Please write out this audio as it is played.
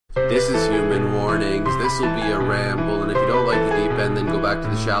this is Human Warnings. This will be a ramble, and if you don't like the deep end, then go back to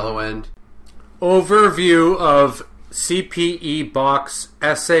the shallow end. Overview of C.P.E Bach's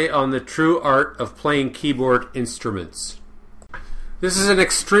essay on the true art of playing keyboard instruments. This is an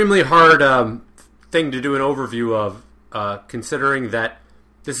extremely hard thing to do an overview of, considering that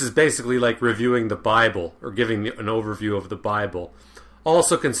this is basically like reviewing the Bible, or giving an overview of the Bible.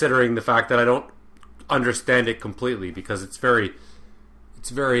 Also considering the fact that I don't understand it completely, because it's very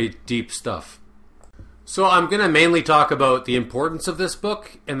deep stuff. So I'm going to mainly talk about the importance of this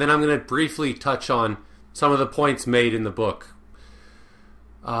book, and then I'm going to briefly touch on some of the points made in the book.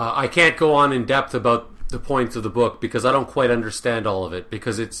 I can't go on in depth about the points of the book because I don't quite understand all of it,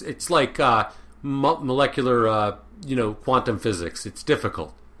 because it's like molecular, quantum physics. It's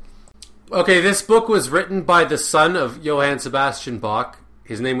difficult. Okay, this book was written by the son of Johann Sebastian Bach.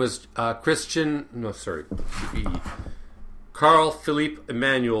 His name was Carl Philipp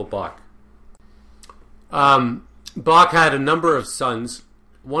Emanuel Bach. Bach had a number of sons.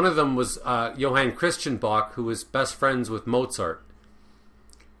 One of them was Johann Christian Bach, who was best friends with Mozart.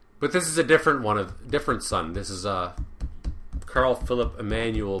 But this is a different son. This is Carl Philipp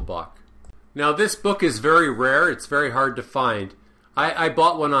Emanuel Bach. Now, this book is very rare. It's very hard to find. I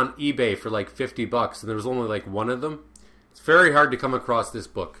bought one on eBay for like $50, and there was only like one of them. It's very hard to come across this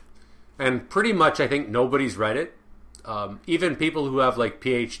book. And pretty much I think nobody's read it. Even people who have like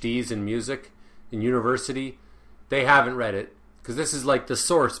PhDs in music in university, they haven't read it, because this is like the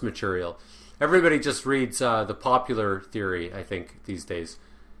source material. Everybody just reads the popular theory, I think, these days.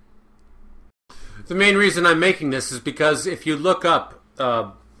 The main reason I'm making this is because if you look up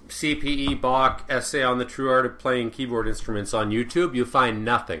C.P.E Bach essay on the true art of playing keyboard instruments on YouTube, you'll find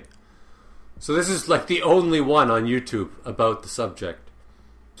nothing. So this is like the only one on YouTube about the subject.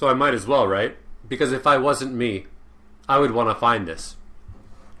 So I might as well, right? Because if I wasn't me, I would want to find this.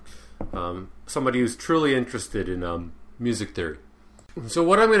 Somebody who's truly interested in music theory. So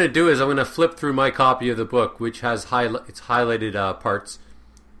what I'm going to do is I'm going to flip through my copy of the book, which has its highlighted parts,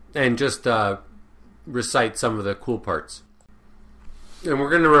 and just recite some of the cool parts. And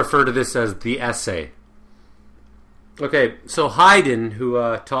we're going to refer to this as the essay. Okay, so Haydn, who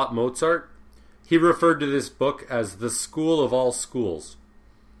taught Mozart, he referred to this book as the school of all schools.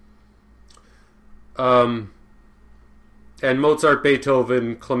 And Mozart,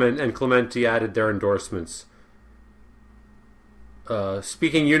 Beethoven, and Clementi added their endorsements,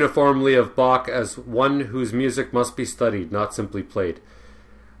 speaking uniformly of Bach as one whose music must be studied, not simply played.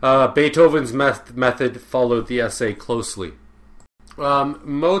 Beethoven's method followed the essay closely.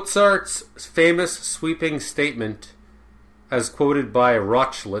 Mozart's famous sweeping statement, as quoted by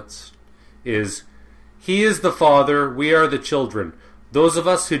Rochlitz, is, "He is the father, we are the children. Those of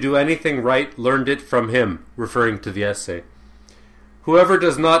us who do anything right learned it from him," referring to the essay. "Whoever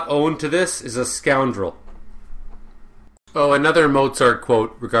does not own to this is a scoundrel." Oh, another Mozart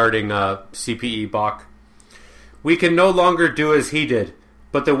quote regarding C.P.E Bach. "We can no longer do as he did,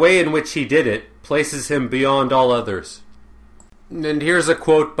 but the way in which he did it places him beyond all others." And here's a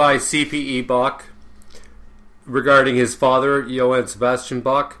quote by C.P.E Bach regarding his father, Johann Sebastian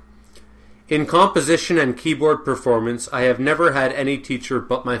Bach. "In composition and keyboard performance, I have never had any teacher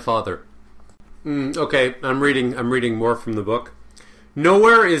but my father." Okay, I'm reading more from the book.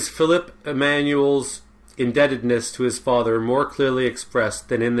 "Nowhere is Philipp Emanuel's indebtedness to his father more clearly expressed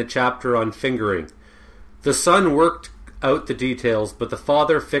than in the chapter on fingering. The son worked out the details, but the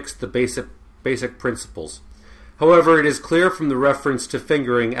father fixed the basic principles. However, it is clear from the reference to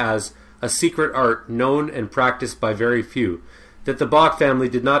fingering as a secret art known and practiced by very few, that the Bach family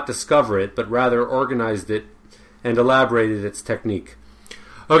did not discover it, but rather organized it and elaborated its technique."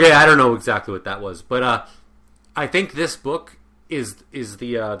 Okay, I don't know exactly what that was, but I think this book is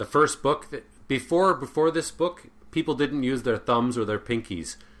the first book that before this book, people didn't use their thumbs or their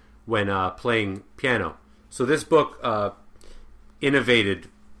pinkies when playing piano. So this book innovated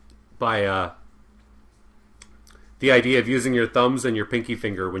by the idea of using your thumbs and your pinky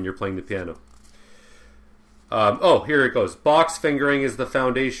finger when you're playing the piano. Here it goes. "Bach's fingering is the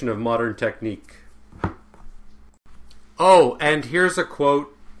foundation of modern technique." Oh, and here's a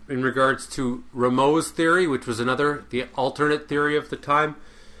quote in regards to Rameau's theory, which was the alternate theory of the time.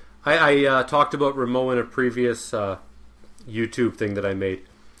 I talked about Rameau in a previous YouTube thing that I made.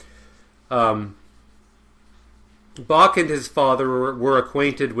 Bach and his father were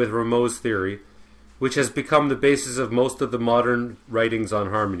acquainted with Rameau's theory, which has become the basis of most of the modern writings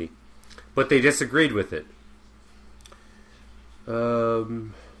on harmony, but they disagreed with it.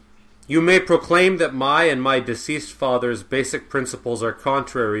 "You may proclaim that my and my deceased father's basic principles are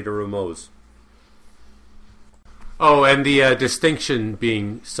contrary to Rameau's." Oh, and the distinction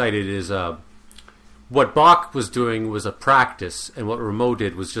being cited is what Bach was doing was a practice, and what Rameau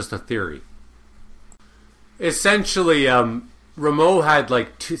did was just a theory. Essentially, Rameau had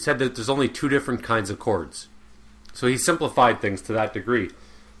said that there's only two different kinds of chords, so he simplified things to that degree.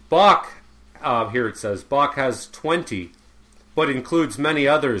 Bach, here it says, Bach has 20, but includes many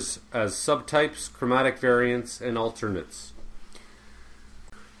others as subtypes, chromatic variants, and alternates.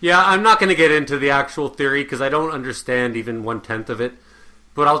 Yeah, I'm not going to get into the actual theory because I don't understand even 1/10 of it,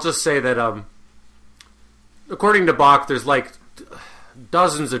 but I'll just say that according to Bach, there's like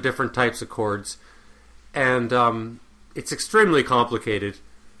dozens of different types of chords, and it's extremely complicated,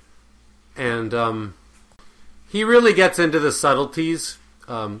 and he really gets into the subtleties,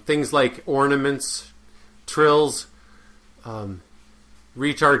 things like ornaments, trills,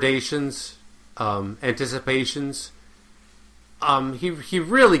 retardations, anticipations. He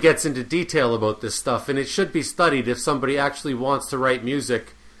really gets into detail about this stuff, and it should be studied if somebody actually wants to write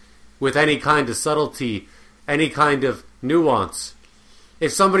music with any kind of subtlety, any kind of nuance.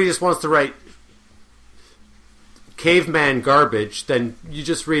 If somebody just wants to write caveman garbage, then you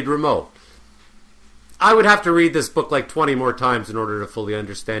just read Rameau. I would have to read this book like 20 more times in order to fully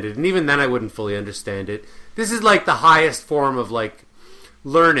understand it, and even then I wouldn't fully understand it. This is like the highest form of like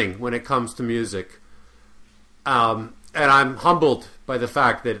learning when it comes to music. And I'm humbled by the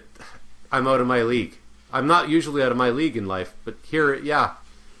fact that I'm out of my league. I'm not usually out of my league in life, but here, yeah.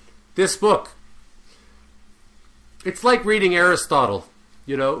 This book, it's like reading Aristotle,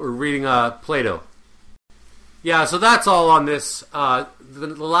 or reading Plato. Yeah, so that's all on this. The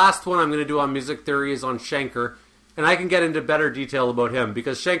last one I'm going to do on music theory is on Schenker, and I can get into better detail about him,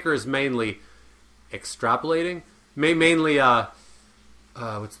 because Schenker is mainly extrapolating. Mainly,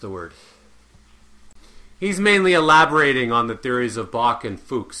 what's the word? He's mainly elaborating on the theories of Bach and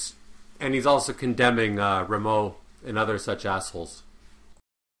Fuchs, and he's also condemning Rameau and other such assholes.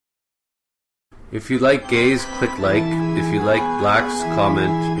 If you like gays, click like. If you like blacks,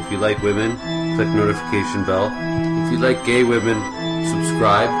 comment. If you like women, click notification bell. If you like gay women,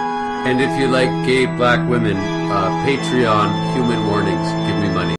 subscribe. And if you like gay black women, Patreon, human warnings, give me money.